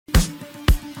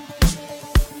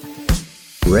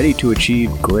Ready to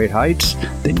achieve great heights?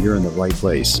 Then you're in the right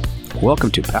place.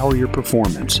 Welcome to Power Your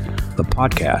Performance, the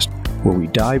podcast where we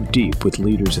dive deep with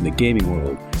leaders in the gaming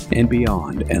world and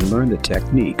beyond and learn the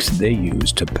techniques they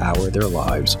use to power their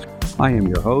lives. I am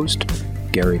your host,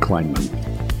 Gary Kleinman.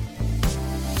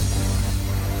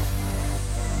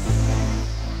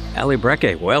 Ali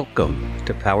Brecke, welcome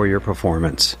to Power Your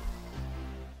Performance.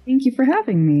 Thank you for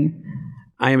having me.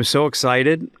 I am so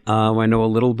excited. I know a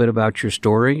little bit about your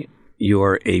story. You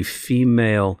are a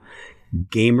female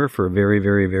gamer for a very,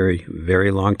 very, very,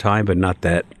 very long time, but not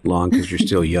that long because you're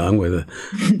still young with a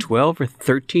 12 or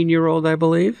 13-year-old, I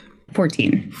believe?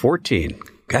 14. 14.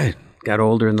 Got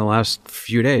older in the last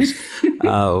few days.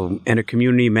 And a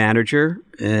community manager,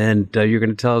 and you're going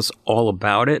to tell us all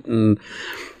about it. And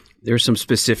there's some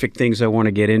specific things I want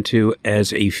to get into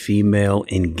as a female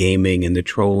in gaming and the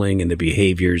trolling and the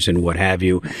behaviors and what have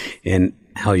you, and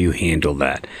how you handle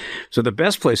that. So the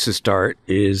best place to start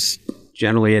is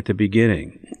generally at the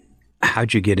beginning.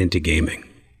 How'd you get into gaming?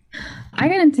 I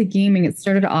got into gaming. It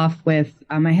started off with,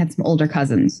 I had some older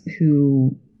cousins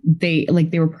who they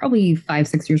were probably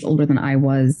 5-6 years older than I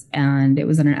was. And it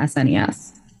was on an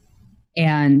SNES.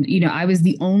 And, I was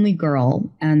the only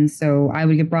girl. And so I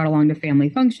would get brought along to family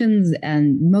functions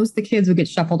and most of the kids would get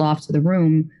shuffled off to the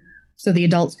room so the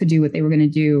adults could do what they were going to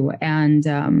do.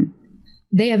 And,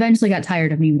 they eventually got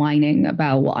tired of me whining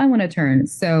about, well, I want to turn.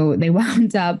 So they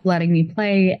wound up letting me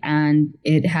play, and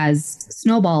it has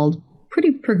snowballed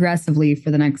pretty progressively for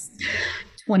the next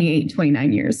 28,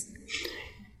 29 years.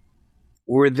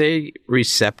 Were they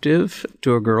receptive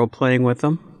to a girl playing with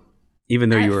them, even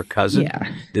though you were a cousin?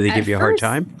 Yeah. Did they give you a hard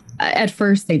time? At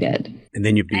first they did. And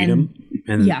then you beat them?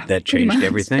 And yeah, that changed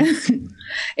everything?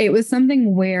 It was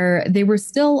something where they were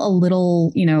still a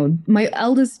little, my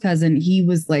eldest cousin, he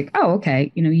was like, oh,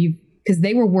 okay, because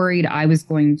they were worried I was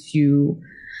going to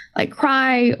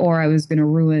cry or I was going to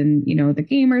ruin, the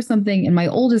game or something. And my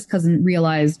oldest cousin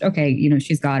realized, okay,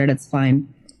 she's got it. It's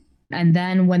fine. And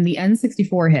then when the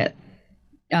N64 hit,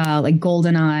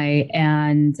 GoldenEye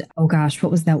and, oh gosh,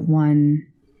 what was that one?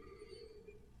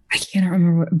 I can't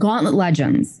remember. Gauntlet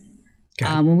Legends.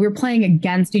 When we were playing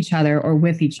against each other or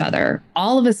with each other,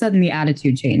 all of a sudden the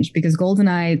attitude changed because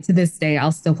GoldenEye, to this day,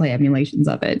 I'll still play emulations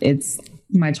of it. It's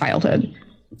my childhood.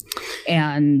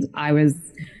 And I was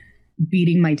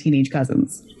beating my teenage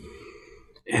cousins.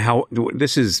 How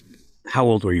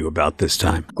old were you about this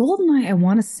time? GoldenEye, I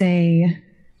want to say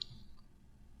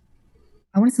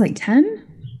 10.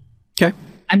 Okay.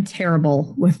 I'm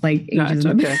terrible with ages. No, it's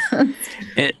okay.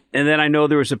 and then I know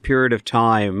there was a period of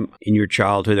time in your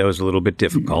childhood that was a little bit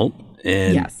difficult.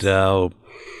 And yes.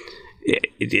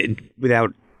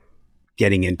 Without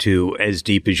getting into as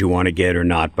deep as you want to get or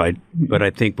not, but I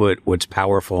think what's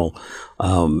powerful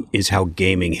is how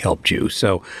gaming helped you.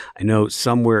 So I know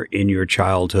somewhere in your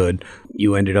childhood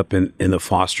you ended up in the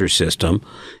foster system.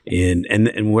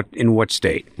 In what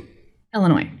state?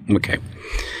 Illinois. Okay.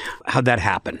 How'd that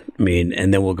happen? I mean,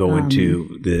 and then we'll go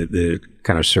into the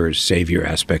kind of sort of savior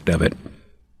aspect of it.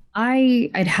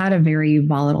 I'd had a very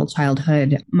volatile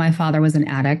childhood. My father was an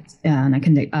addict and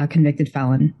a convicted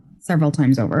felon several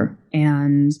times over.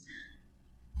 And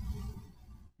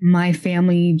my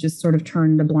family just sort of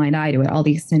turned a blind eye to it. All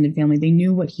the extended family, they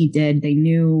knew what he did. They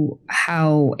knew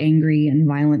how angry and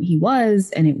violent he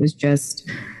was. And it was just,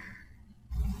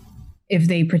 if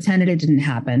they pretended it didn't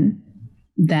happen,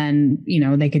 then,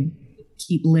 they could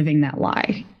keep living that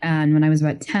lie. And when I was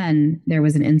about 10, there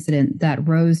was an incident that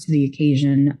rose to the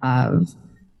occasion of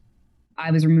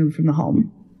I was removed from the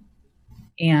home.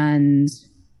 And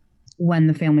when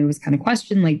the family was kind of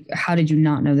questioned, how did you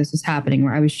not know this was happening?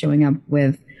 Where I was showing up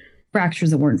with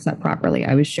fractures that weren't set properly.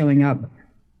 I was showing up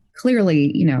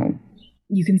clearly,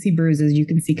 you can see bruises, you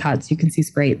can see cuts, you can see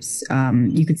scrapes,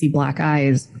 you can see black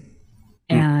eyes.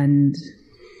 And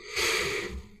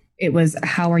it was,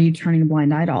 how are you turning a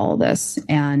blind eye to all of this?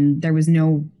 And there was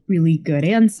no really good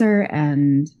answer.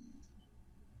 And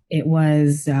it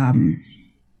was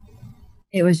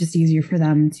just easier for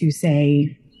them to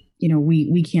say,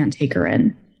 we can't take her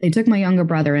in. They took my younger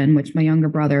brother in, which my younger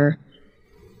brother,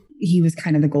 he was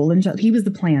kind of the golden child. He was the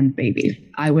planned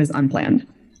baby. I was unplanned.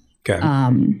 Okay.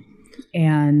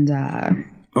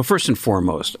 Well, first and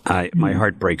foremost, my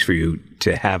heart breaks for you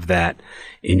to have that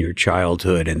in your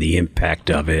childhood and the impact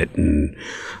of it, and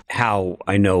how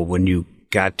I know when you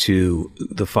got to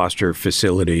the foster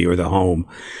facility or the home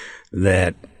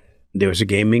that there was a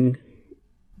gaming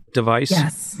device.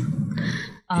 Yes.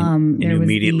 And you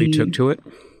immediately took to it?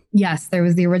 Yes, there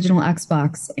was the original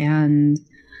Xbox, and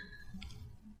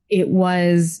it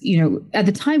was, at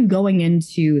the time going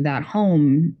into that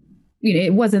home,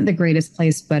 it wasn't the greatest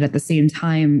place, but at the same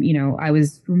time, I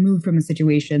was removed from a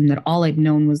situation that all I'd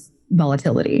known was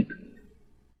volatility.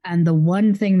 And the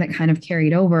one thing that kind of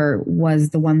carried over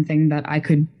was the one thing that I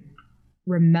could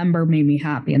remember made me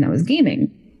happy, and that was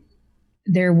gaming.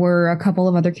 There were a couple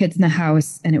of other kids in the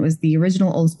house, and it was the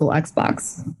original old school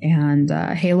Xbox and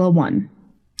Halo 1.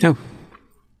 Oh.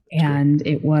 And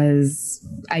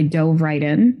I dove right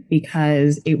in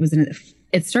because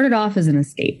it started off as an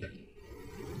escape.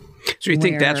 So you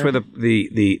think that's where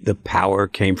the power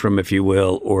came from, if you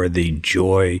will, or the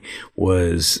joy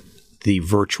was the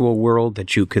virtual world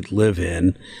that you could live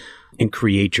in and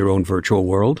create your own virtual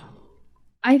world?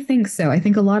 I think so. I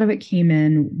think a lot of it came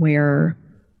in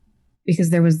because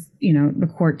there was,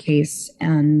 the court case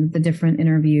and the different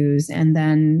interviews. And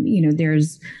then,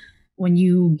 there's when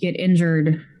you get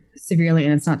injured severely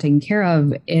and it's not taken care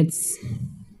of, it's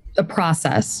a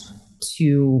process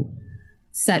to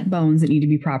set bones that need to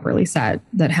be properly set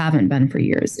that haven't been for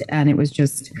years. And it was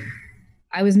just,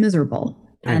 I was miserable.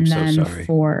 I'm so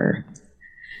sorry.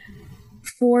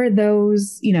 For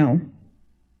those,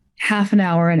 half an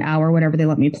hour, whatever they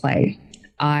let me play,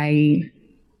 I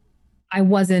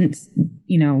wasn't,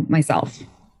 myself.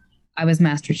 I was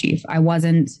Master Chief. I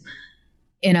wasn't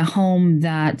in a home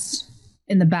that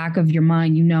in the back of your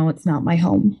mind, it's not my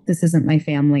home. This isn't my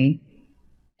family.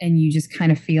 And you just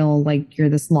kind of feel like you're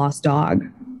this lost dog.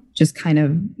 Just kind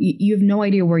of, you have no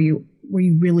idea where you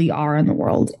really are in the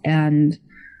world. And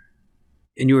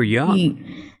you were young.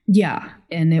 Yeah.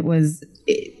 And it was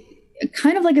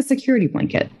kind of like a security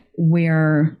blanket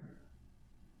where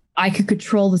I could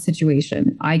control the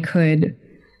situation. I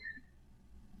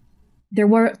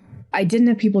didn't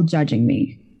have people judging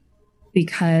me,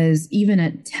 because even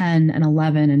at 10 and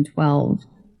 11 and 12,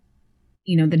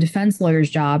 the defense lawyer's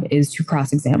job is to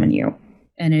cross-examine you.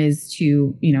 And it is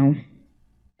to,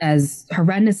 as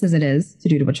horrendous as it is to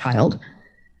do to a child,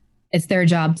 it's their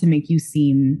job to make you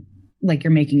seem like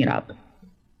you're making it up.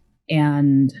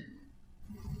 And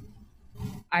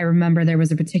I remember there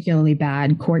was a particularly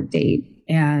bad court date,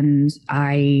 and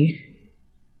I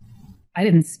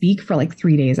didn't speak for like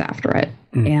 3 days after it.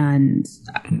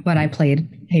 But I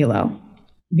played Halo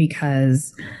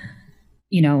because,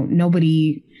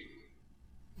 nobody,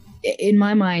 in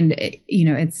my mind,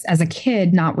 it's as a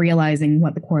kid, not realizing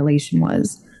what the correlation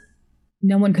was.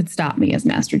 No one could stop me as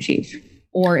Master Chief.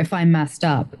 Or if I messed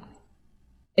up,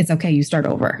 it's okay, you start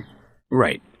over.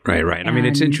 Right. I mean,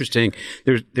 it's interesting.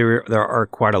 There are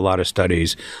quite a lot of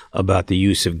studies about the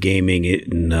use of gaming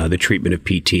in the treatment of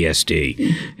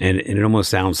PTSD. And it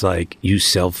almost sounds like you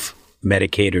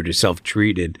self-medicated or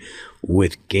self-treated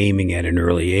with gaming at an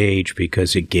early age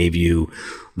because it gave you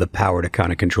the power to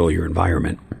kind of control your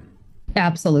environment.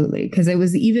 Absolutely. Because it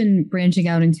was even branching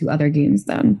out into other games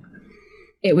then.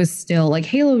 It was still like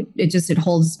Halo, it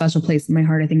holds a special place in my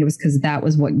heart. I think it was because that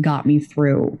was what got me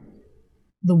through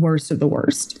the worst of the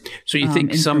worst. So you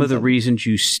think some of the reasons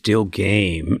you still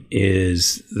game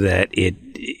is that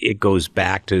it goes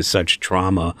back to such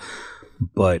trauma,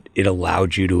 but it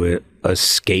allowed you to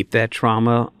escape that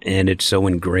trauma, and it's so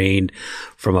ingrained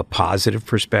from a positive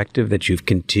perspective that you've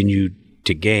continued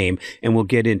to game. And we'll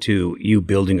get into you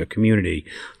building a community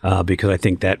because I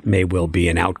think that may well be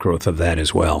an outgrowth of that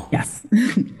as well. Yes,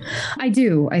 I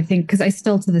do. I think because I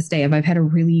still to this day, if I've had a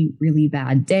really, really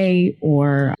bad day,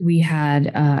 or we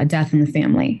had a death in the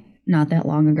family not that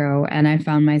long ago, and I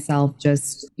found myself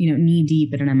just, knee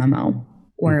deep in an MMO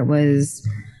where it was,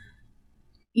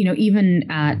 even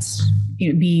at,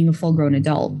 being a full grown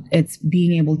adult, it's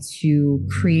being able to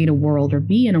create a world or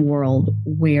be in a world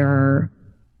where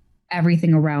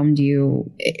everything around you,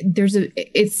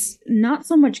 it's not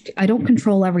so much, I don't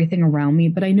control everything around me,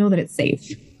 but I know that it's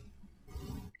safe.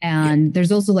 And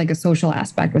there's also like a social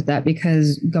aspect with that,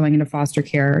 because going into foster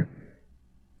care,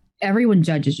 everyone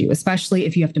judges you, especially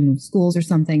if you have to move schools or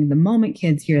something. The moment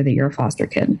kids hear that you're a foster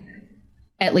kid,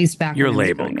 at least back you're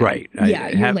labeled, right? Yeah,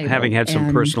 you're labeled. Having had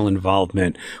some personal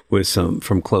involvement with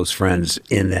from close friends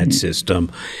in that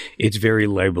system, it's very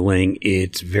labeling.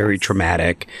 It's very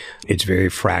traumatic. It's very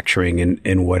fracturing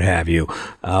and what have you.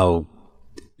 So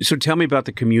tell me about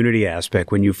the community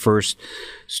aspect when you first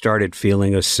started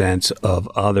feeling a sense of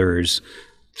others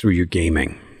through your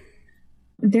gaming.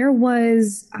 There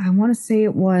was, I want to say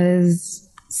it was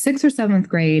 6th or 7th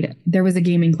grade, there was a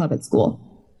gaming club at school.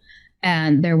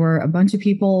 And there were a bunch of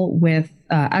people with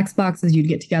Xboxes. You'd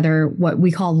get together, what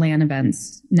we call LAN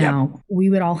events now. Yep.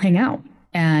 We would all hang out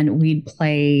and we'd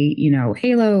play,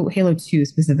 Halo 2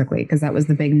 specifically, because that was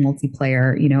the big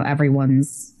multiplayer,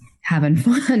 everyone's having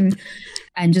fun,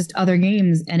 and just other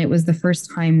games. And it was the first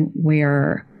time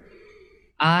where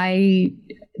I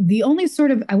the only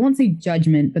sort of, I won't say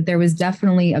judgment, but there was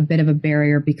definitely a bit of a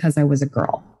barrier because I was a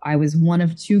girl. I was one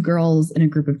of 2 girls in a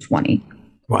group of 20.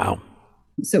 Wow.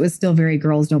 So it was still very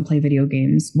girls don't play video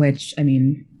games, which, I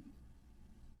mean,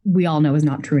 we all know is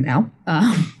not true now.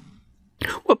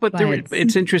 Well, but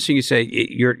it's interesting you say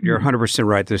you're 100%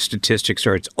 right. The statistics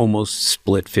are it's almost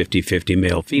split 50-50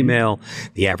 male-female.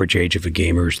 The average age of a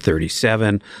gamer is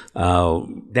 37.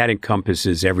 That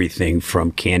encompasses everything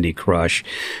from Candy Crush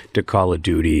to Call of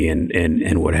Duty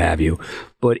and what have you.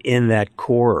 But in that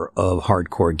core of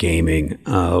hardcore gaming,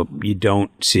 you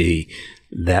don't see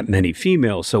that many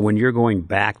females. So when you're going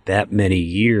back that many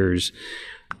years,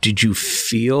 did you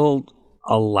feel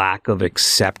a lack of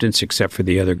acceptance except for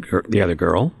the other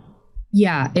girl?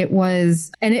 Yeah, it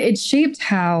was. And it shaped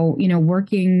how,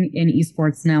 working in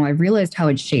esports now, I've realized how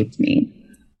it shaped me.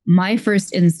 My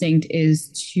first instinct is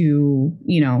to,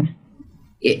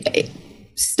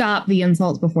 stop the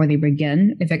insults before they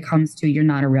begin if it comes to you're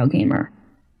not a real gamer.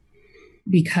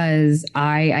 Because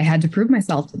I had to prove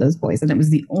myself to those boys. And it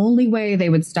was the only way they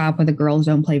would stop with the girls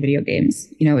don't play video games.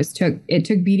 It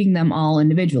took beating them all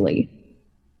individually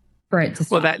for it to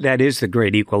stop. Well, that is the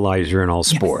great equalizer in all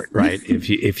sport, yes. Right?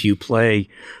 If you play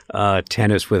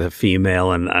tennis with a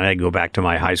female, and I go back to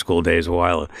my high school days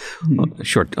a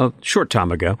short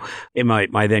time ago, and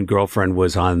my then girlfriend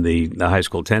was on the high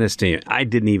school tennis team. I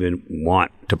didn't even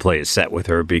want to play a set with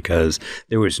her because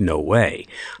there was no way.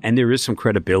 And there is some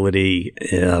credibility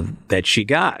that she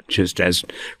got just as a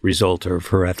result of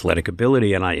her athletic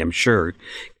ability, and I am sure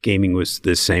gaming was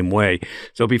the same way.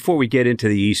 So before we get into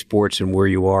the esports and where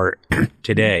you are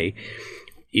today,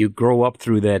 you grow up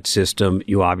through that system.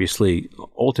 You obviously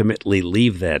ultimately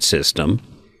leave that system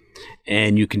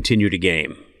and you continue to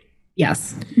game.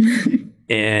 Yes.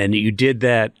 And you did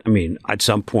that, at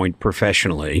some point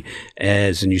professionally,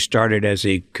 and you started as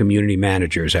a community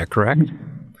manager. Is that correct?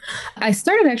 I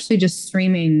started actually just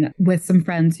streaming with some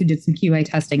friends who did some QA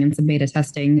testing and some beta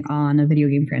testing on a video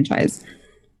game franchise.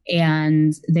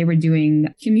 And they were doing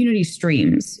community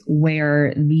streams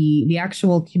where the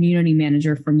actual community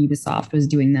manager from Ubisoft was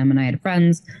doing them. And I had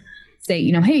friends say,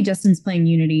 hey, Justin's playing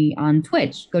Unity on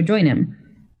Twitch. Go join him.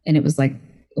 And it was like,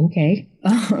 okay.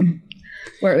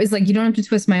 Where it was like, you don't have to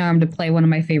twist my arm to play one of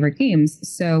my favorite games.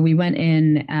 So we went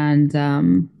in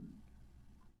and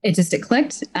it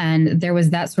clicked. And there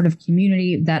was that sort of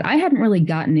community that I hadn't really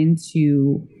gotten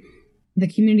into, the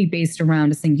community based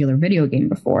around a singular video game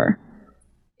before.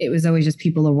 It was always just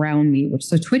people around me,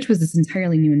 so Twitch was this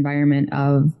entirely new environment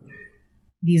of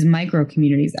these micro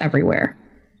communities everywhere.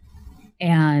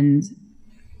 And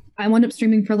I wound up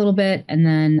streaming for a little bit, and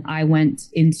then I went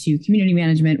into community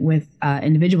management with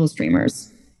individual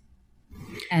streamers.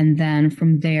 And then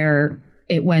from there,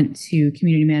 it went to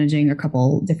community managing a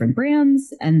couple different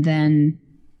brands and then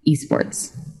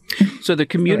esports. So the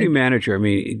community manager,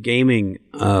 gaming,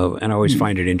 and I always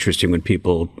find it interesting when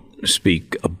people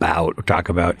speak about or talk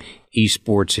about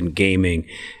esports and gaming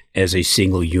as a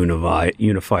single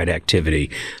unified activity.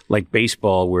 Like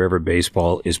baseball, wherever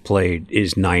baseball is played,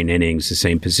 is 9 innings, the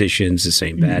same positions, the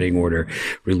same batting order,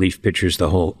 relief pitchers,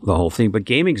 the whole thing. But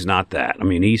gaming's not that.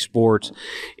 Esports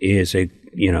is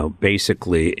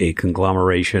basically a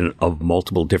conglomeration of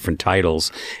multiple different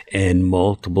titles and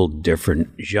multiple different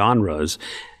genres.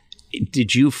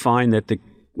 Did you find that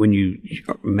when you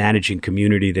are managing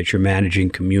community, that you're managing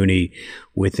community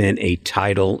within a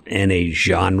title and a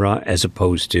genre as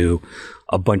opposed to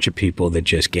a bunch of people that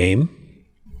just game?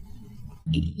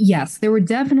 Yes, there were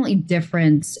definitely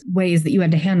different ways that you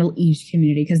had to handle each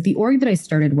community, because the org that I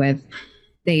started with,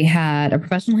 they had a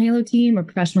professional Halo team, a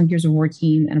professional Gears of War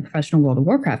team, and a professional World of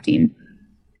Warcraft team.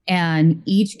 And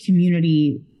each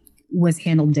community was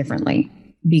handled differently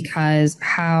because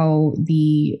how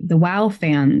the WoW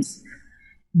fans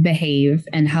behave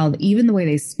and how even the way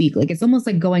they speak, like it's almost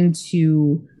like going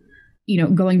to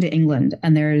England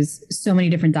and there's so many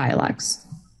different dialects.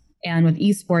 And with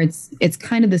esports, it's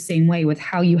kind of the same way with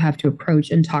how you have to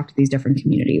approach and talk to these different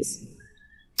communities.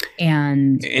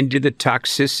 And did the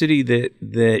toxicity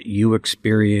that you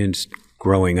experienced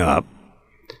growing up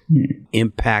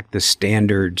impact the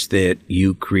standards that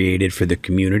you created for the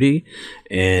community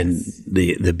and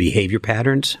the behavior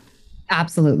patterns?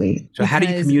 Absolutely. So how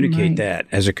do you communicate that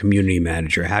as a community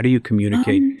manager? How do you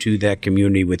communicate to that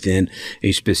community within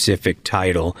a specific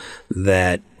title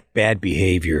that bad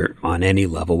behavior on any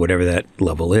level, whatever that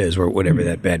level is, or whatever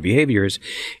that bad behavior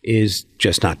is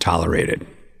just not tolerated?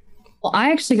 Well,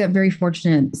 I actually got very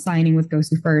fortunate signing with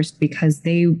GoSu First because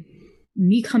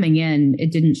me coming in,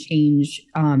 it didn't change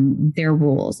their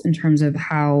rules in terms of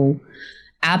how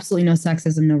absolutely no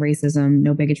sexism, no racism,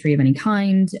 no bigotry of any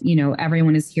kind.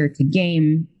 Everyone is here to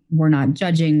game. We're not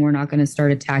judging. We're not going to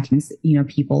start attacking,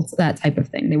 people, that type of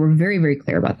thing. They were very, very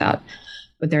clear about that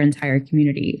with their entire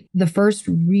community. The first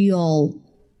real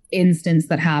instance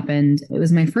that happened, it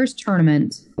was my first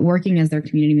tournament working as their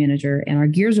community manager, and our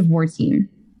Gears of War team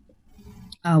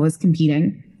was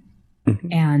competing.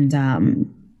 Mm-hmm.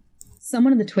 And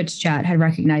someone in the Twitch chat had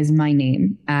recognized my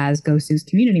name as Gosu's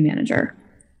community manager.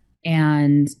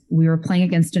 And we were playing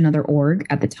against another org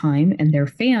at the time, and their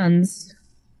fans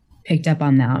picked up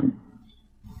on that.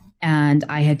 And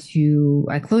I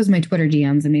closed my Twitter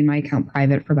DMs and made my account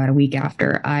private for about a week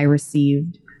after. I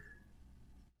received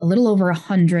a little over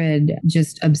 100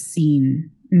 just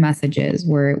obscene messages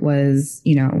where it was,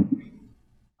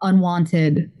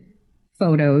 unwanted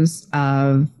photos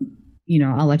of,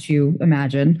 I'll let you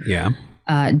imagine. Yeah.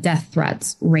 Death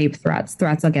threats, rape threats,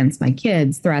 threats against my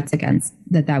kids, threats against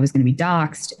that I was going to be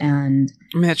doxxed. And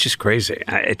I mean, that's just crazy.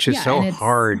 It's just so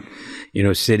hard,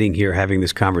 sitting here having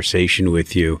this conversation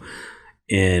with you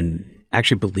and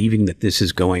actually believing that this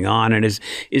is going on. And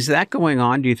is that going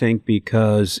on, do you think,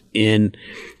 because in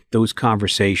those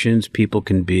conversations, people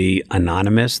can be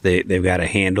anonymous? They've got a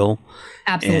handle.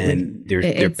 Absolutely. And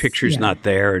their picture's not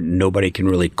there. Nobody can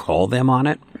really call them on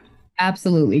it.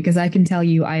 Absolutely. Because I can tell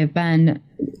you, I have been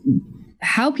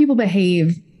how people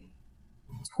behave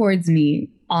towards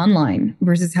me online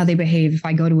versus how they behave if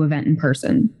I go to an event in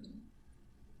person.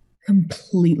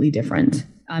 Completely different.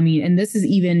 I mean, and this is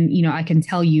even, I can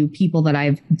tell you people that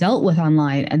I've dealt with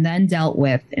online and then dealt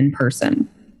with in person.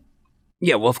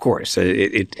 Yeah, well, of course.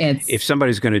 If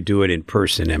somebody's going to do it in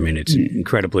person, I mean, it's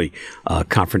incredibly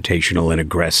confrontational and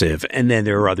aggressive. And then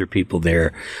there are other people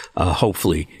there,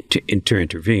 hopefully, to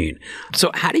intervene.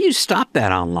 So how do you stop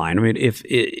that online? I mean,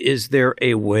 is there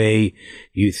a way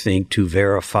you think to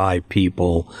verify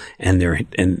people and their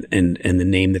and the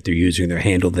name that they're using, their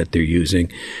handle that they're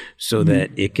using, so that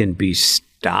it can be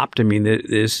stopped? I mean,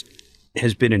 this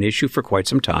has been an issue for quite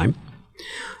some time.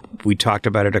 We talked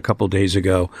about it a couple of days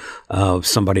ago.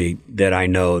 Somebody that I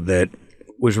know that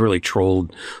was really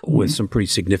trolled with some pretty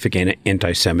significant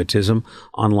anti-Semitism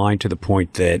online to the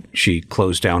point that she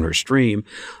closed down her stream.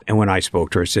 And when I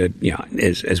spoke to her, I said,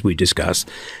 as we discussed,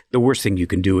 the worst thing you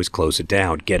can do is close it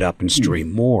down, get up and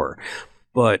stream more.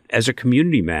 But as a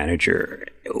community manager,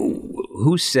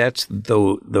 who sets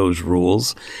those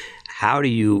rules? How do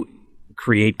you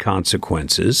create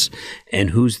consequences, and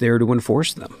who's there to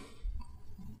enforce them?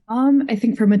 I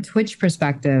think from a Twitch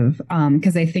perspective,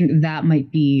 because I think that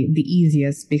might be the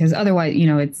easiest, because otherwise,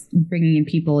 it's bringing in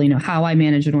people, how I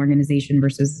manage an organization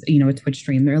versus, a Twitch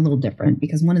stream. They're a little different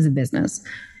because one is a business.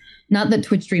 Not that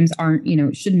Twitch streams aren't,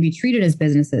 shouldn't be treated as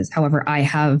businesses. However, I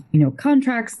have,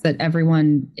 contracts that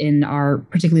everyone in our,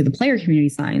 particularly the player community,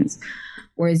 signs,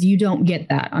 whereas you don't get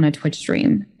that on a Twitch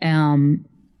stream.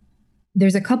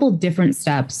 There's a couple different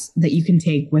steps that you can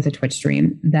take with a Twitch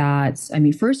stream that, I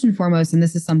mean, first and foremost, and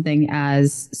this is something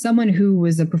as someone who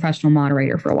was a professional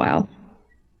moderator for a while,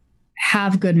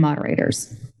 have good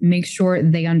moderators. Make sure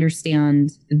they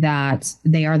understand that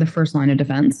they are the first line of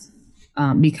defense,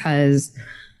 because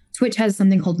Twitch has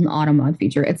something called an auto mod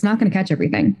feature. It's not going to catch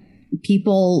everything.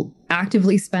 People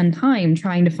actively spend time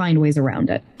trying to find ways around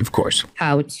it. Of course.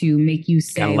 How to make you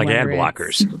say, kind of like ad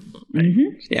blockers.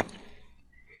 Mm-hmm. Yeah.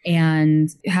 And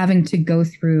having to go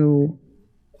through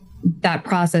that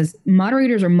process,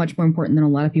 moderators are much more important than a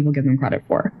lot of people give them credit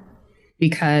for.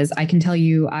 Because I can tell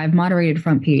you, I've moderated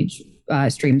front page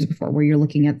streams before where you're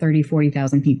looking at 30,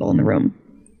 40,000 people in the room.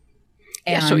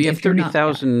 And so you have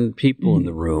 30,000 people in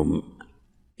the room.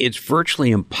 It's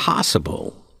virtually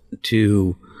impossible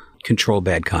to control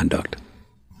bad conduct.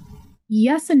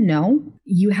 Yes and no.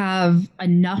 You have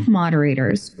enough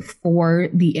moderators for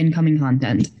the incoming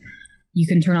content. You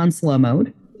can turn on slow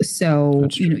mode, so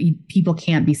people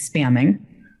can't be spamming.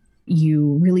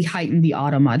 You really heighten the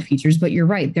auto mod features, but you're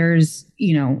right. There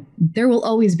will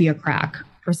always be a crack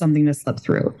for something to slip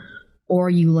through. Or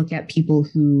you look at people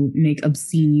who make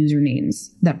obscene usernames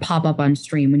that pop up on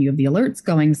stream when you have the alerts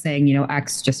going saying,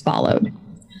 X just followed.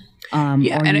 And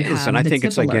I think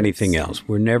it's like anything else.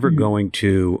 We're never going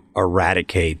to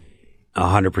eradicate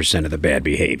 100% of the bad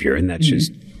behavior, and that's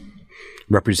just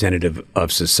representative of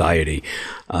society.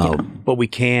 But we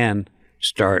can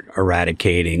start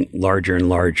eradicating larger and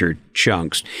larger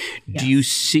chunks. Yes. Do you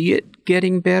see it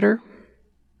getting better?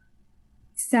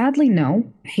 Sadly,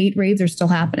 no. Hate raids are still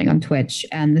happening on Twitch.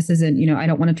 And this isn't, I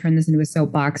don't want to turn this into a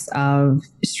soapbox of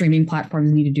streaming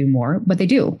platforms need to do more, but they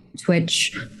do.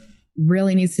 Twitch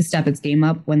really needs to step its game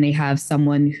up when they have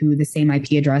someone who the same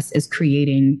IP address is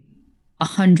creating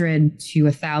 100 to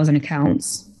 1,000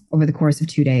 accounts over the course of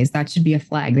 2 days. That should be a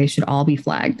flag. They should all be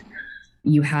flagged.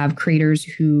 You have creators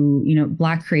who,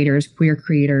 Black creators, queer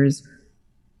creators,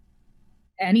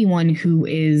 anyone who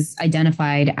is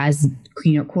identified as,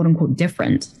 quote unquote,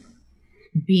 different,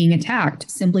 being attacked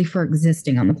simply for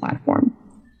existing on the platform.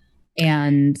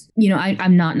 And,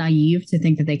 I'm not naive to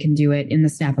think that they can do it in the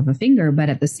snap of a finger, but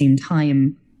at the same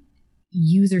time,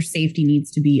 user safety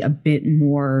needs to be a bit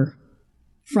more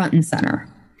front and center.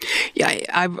 Yeah,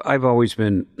 I've always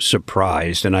been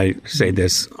surprised, and I say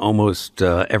this almost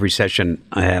every session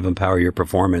I have Empower Your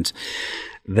Performance,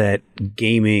 that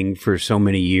gaming for so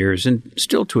many years, and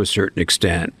still to a certain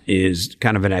extent, is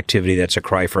kind of an activity that's a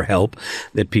cry for help,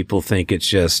 that people think it's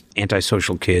just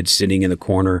antisocial kids sitting in the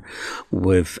corner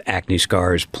with acne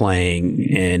scars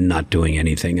playing and not doing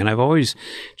anything. And I've always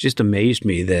just amazed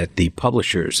me that the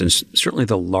publishers, and certainly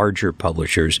the larger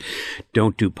publishers,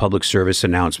 don't do public service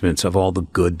announcements of all the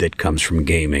good that comes from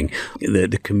gaming,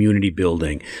 the community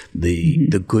building,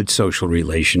 the good social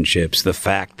relationships, the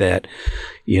fact that,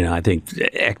 I think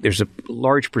there's a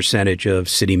large percentage of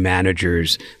city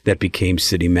managers that became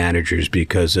city managers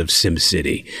because of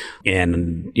SimCity.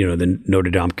 And, the Notre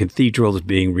Dame Cathedral is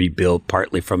being rebuilt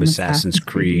partly from Assassin's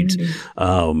Creed's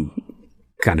kind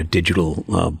of digital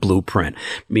blueprint.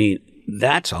 I mean,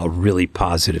 that's all really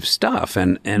positive stuff.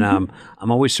 And I'm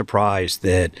always surprised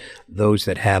that those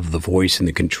that have the voice and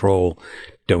the control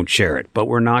don't share it. But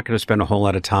we're not going to spend a whole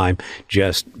lot of time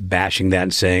just bashing that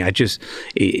and saying,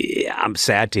 I'm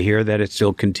sad to hear that it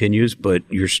still continues, but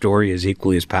your story is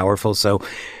equally as powerful. So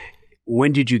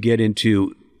when did you get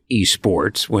into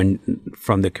esports,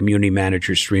 from the community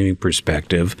manager streaming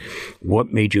perspective?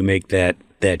 What made you make that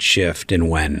shift, and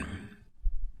when?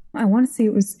 I want to say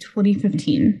it was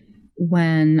 2015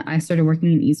 when I started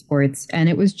working in esports. And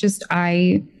it was just,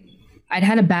 I'd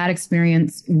had a bad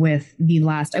experience with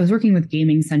I was working with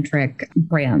gaming centric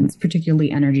brands,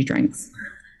 particularly energy drinks.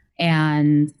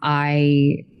 And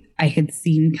I had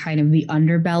seen kind of the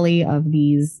underbelly of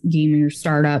these gaming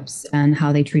startups and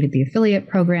how they treated the affiliate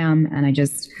program. And I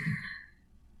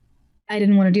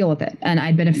didn't want to deal with it. And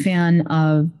I'd been a fan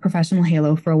of Professional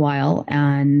Halo for a while.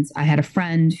 And I had a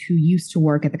friend who used to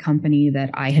work at the company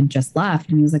that I had just left.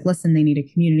 And he was like, listen, they need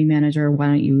a community manager. Why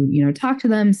don't you, talk to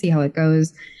them, see how it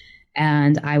goes?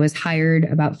 And I was hired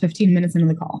about 15 minutes into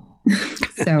the call.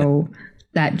 So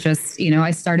that just,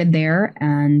 I started there,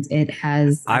 and it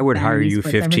has. I would hire you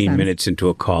 15 minutes into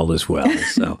a call as well.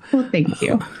 So well, thank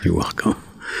you. You're welcome.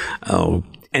 Oh,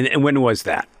 and when was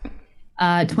that?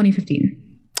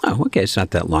 2015. Oh, okay. It's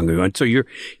not that long ago. And so you're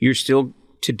still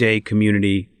today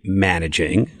community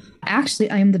managing. Actually,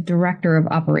 I am the director of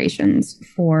operations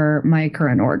for my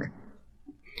current org.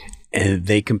 And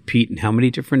they compete in how many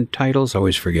different titles? I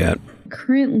always forget.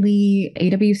 Currently,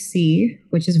 AWC,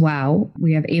 which is WoW.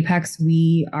 We have Apex.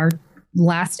 Our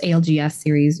last ALGS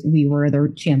series, we were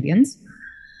the champions.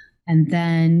 And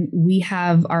then we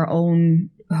have our own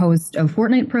host of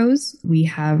Fortnite Pros. We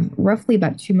have roughly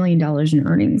about $2 million in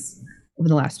earnings over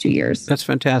the last 2 years. That's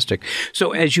fantastic.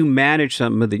 So as you manage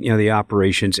some of the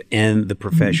operations and the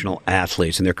professional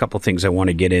athletes, and there are a couple of things I want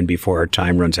to get in before our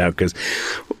time runs out, because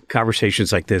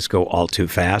conversations like this go all too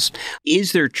fast.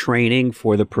 Is there training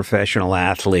for the professional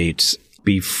athletes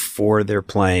before they're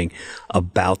playing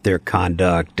about their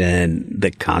conduct and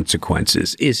the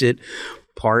consequences? Is it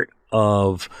part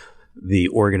of the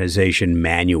organization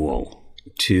manual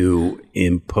to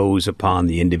impose upon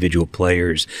the individual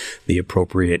players the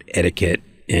appropriate etiquette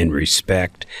and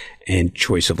respect and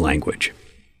choice of language?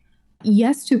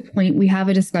 Yes, to a point. We have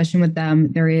a discussion with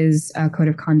them. There is a code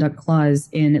of conduct clause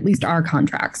in at least our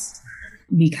contracts,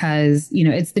 because,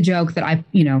 it's the joke that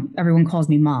everyone calls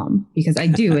me mom, because I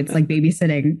do. It's like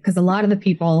babysitting, because a lot of the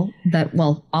people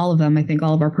all of them, I think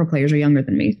all of our pro players are younger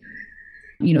than me.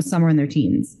 Some are in their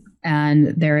teens. And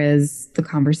there is the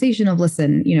conversation of,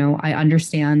 listen, I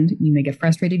understand you may get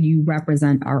frustrated. You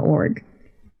represent our org.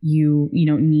 You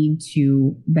need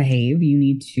to behave. You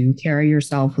need to carry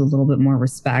yourself with a little bit more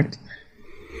respect.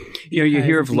 You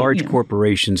hear of large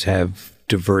corporations have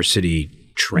diversity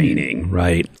training,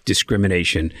 right?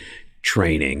 Discrimination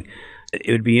training.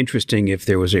 It would be interesting if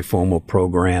there was a formal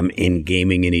program in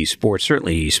gaming and esports,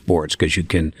 certainly esports, because you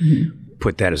can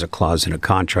put that as a clause in a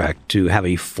contract, to have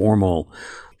a formal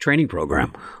training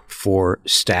program for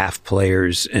staff,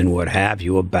 players, and what have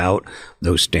you about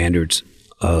those standards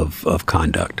of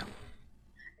conduct.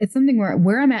 It's something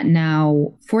where I'm at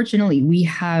now, fortunately, we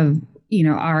have,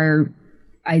 our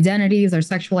identities, our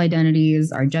sexual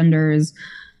identities, our genders,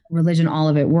 religion, all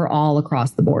of it, we're all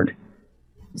across the board.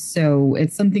 So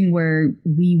it's something where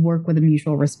we work with a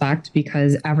mutual respect,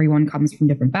 because everyone comes from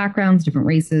different backgrounds, different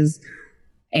races,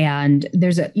 And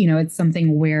there's it's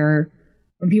something where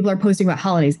when people are posting about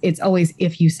holidays, it's always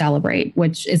if you celebrate,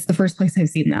 which is the first place I've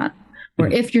seen that.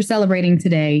 Where if you're celebrating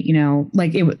today,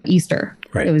 like it was Easter.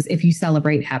 Right. It was if you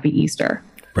celebrate, Happy Easter.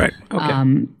 Right.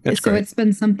 Okay. That's so great. It's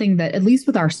been something that, at least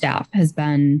with our staff, has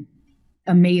been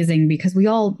amazing because we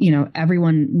all,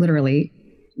 everyone literally,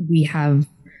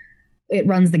 it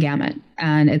runs the gamut,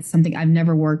 and it's something I've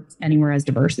never worked anywhere as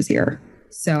diverse as here.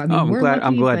 So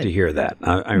I'm glad to hear that.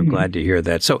 I'm glad to hear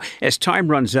that. So as time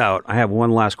runs out, I have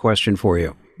one last question for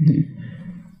you. Mm-hmm.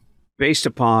 Based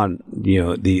upon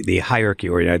the hierarchy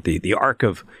or the arc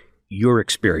of your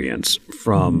experience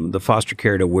from the foster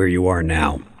care to where you are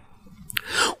now,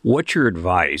 what's your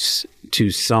advice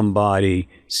to somebody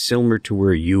similar to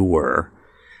where you were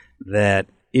that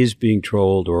is being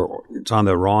trolled or it's on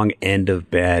the wrong end of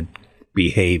bad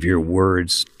behavior,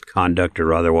 words, conduct,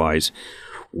 or otherwise?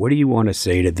 What do you want to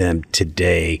say to them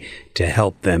today to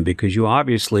help them? Because you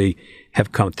obviously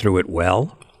have come through it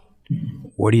well.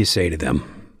 What do you say to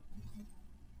them?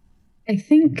 I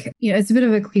think, it's a bit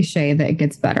of a cliche that it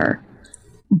gets better,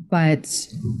 and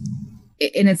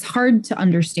it's hard to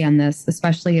understand this,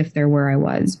 especially if they're where I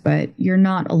was, but you're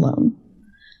not alone.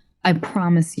 I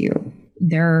promise you.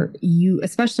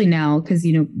 Especially now, because,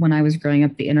 when I was growing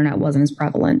up, the internet wasn't as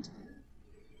prevalent.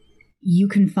 You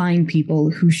can find people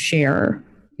who share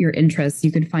your interests.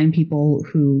 You can find people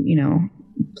who,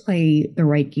 play the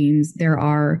right games. There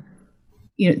are,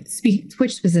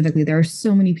 Twitch specifically, there are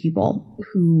so many people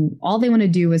who all they want to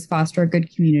do is foster a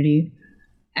good community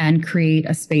and create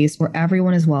a space where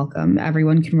everyone is welcome,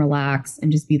 everyone can relax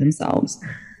and just be themselves.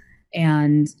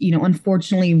 And,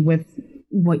 unfortunately, with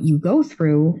what you go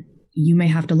through, you may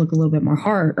have to look a little bit more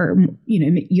hard, or,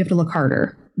 you have to look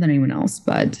harder than anyone else,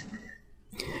 but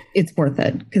it's worth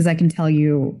it because I can tell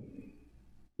you,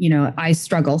 I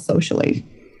struggle socially.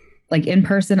 Like in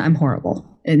person, I'm horrible.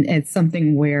 And it's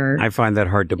something where I find that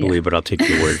hard to believe, but I'll take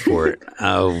your word for it.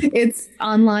 It's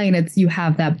online. You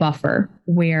have that buffer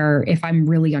where if I'm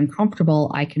really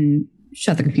uncomfortable, I can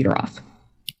shut the computer off.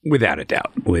 Without a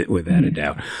doubt. Without a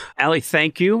doubt. Allie,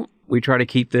 thank you. We try to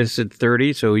keep this at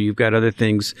 30, so you've got other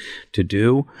things to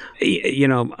do.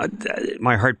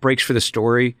 My heart breaks for the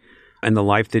story and the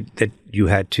life that you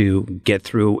had to get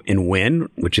through and win,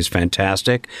 which is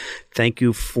fantastic. Thank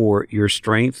you for your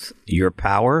strength, your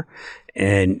power,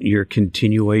 and your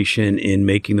continuation in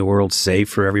making the world safe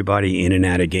for everybody in and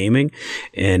out of gaming.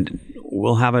 And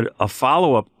we'll have a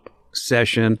follow-up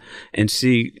session and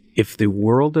see if the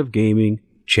world of gaming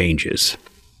changes.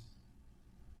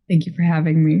 Thank you for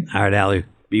having me. All right, Allie,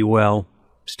 be well,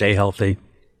 stay healthy.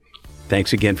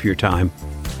 Thanks again for your time.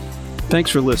 Thanks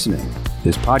for listening.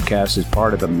 This podcast is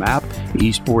part of the MAP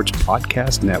Esports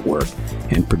Podcast Network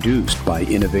and produced by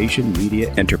Innovation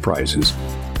Media Enterprises.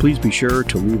 Please be sure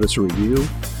to leave us a review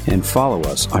and follow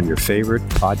us on your favorite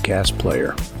podcast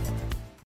player.